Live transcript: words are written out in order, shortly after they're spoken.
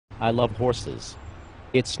I love horses.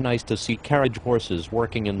 It's nice to see carriage horses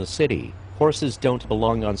working in the city. Horses don't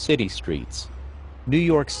belong on city streets. New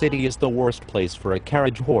York City is the worst place for a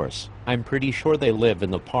carriage horse. I'm pretty sure they live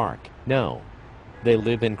in the park. No. They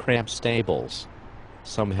live in cramped stables.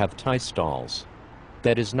 Some have tie stalls.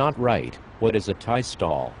 That is not right. What is a tie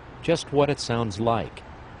stall? Just what it sounds like.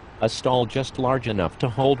 A stall just large enough to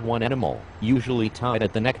hold one animal, usually tied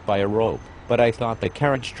at the neck by a rope. But I thought the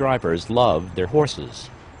carriage drivers loved their horses.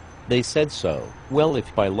 They said so. Well,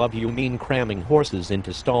 if by love you mean cramming horses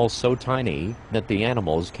into stalls so tiny that the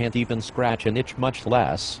animals can't even scratch an itch, much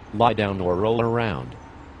less lie down or roll around,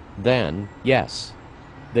 then, yes,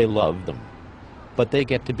 they love them. But they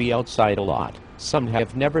get to be outside a lot. Some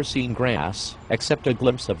have never seen grass, except a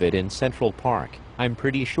glimpse of it in Central Park. I'm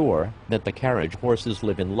pretty sure that the carriage horses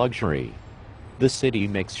live in luxury. The city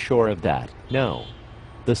makes sure of that. No.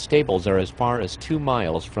 The stables are as far as 2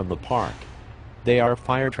 miles from the park. They are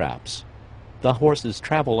fire traps. The horses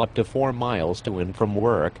travel up to 4 miles to and from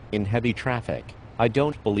work in heavy traffic. I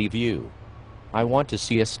don't believe you. I want to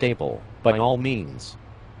see a stable, by all means.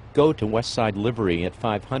 Go to Westside Livery at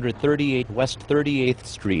 538 West 38th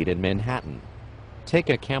Street in Manhattan. Take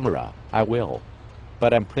a camera. I will.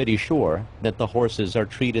 But I'm pretty sure that the horses are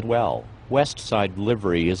treated well. Westside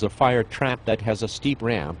Livery is a fire trap that has a steep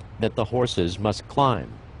ramp that the horses must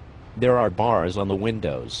climb. There are bars on the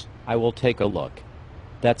windows. I will take a look.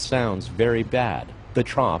 That sounds very bad. The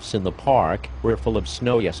troughs in the park were full of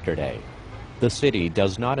snow yesterday. The city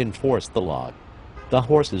does not enforce the law. The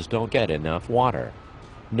horses don't get enough water.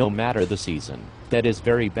 No matter the season. That is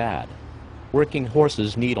very bad. Working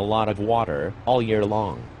horses need a lot of water all year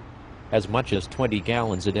long. As much as 20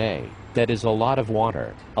 gallons a day. That is a lot of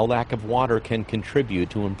water. A lack of water can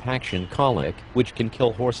contribute to impaction colic, which can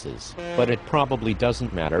kill horses. But it probably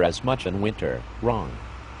doesn't matter as much in winter. Wrong.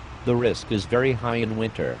 The risk is very high in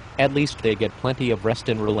winter. At least they get plenty of rest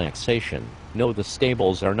and relaxation. No, the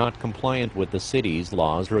stables are not compliant with the city's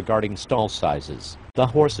laws regarding stall sizes. The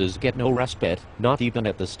horses get no respite, not even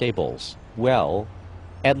at the stables. Well,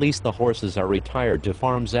 at least the horses are retired to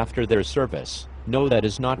farms after their service. No, that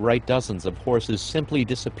is not right. Dozens of horses simply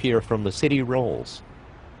disappear from the city rolls.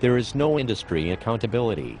 There is no industry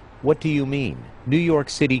accountability. What do you mean? New York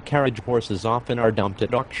City carriage horses often are dumped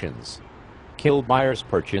at auctions. Kill buyers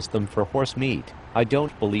purchase them for horse meat. I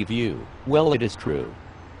don't believe you. Well, it is true.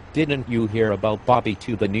 Didn't you hear about Bobby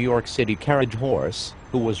 2, the New York City carriage horse,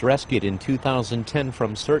 who was rescued in 2010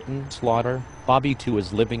 from certain slaughter? Bobby 2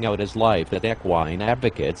 is living out his life at Equine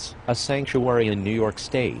Advocates, a sanctuary in New York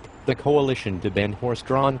State. The coalition to ban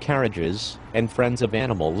horse-drawn carriages, and Friends of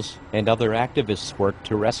Animals, and other activists worked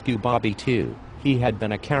to rescue Bobby 2. He had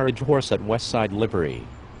been a carriage horse at Westside Livery.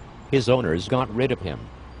 His owners got rid of him.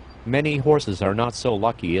 Many horses are not so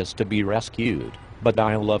lucky as to be rescued, but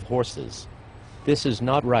I love horses. This is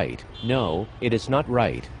not right. No, it is not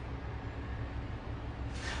right.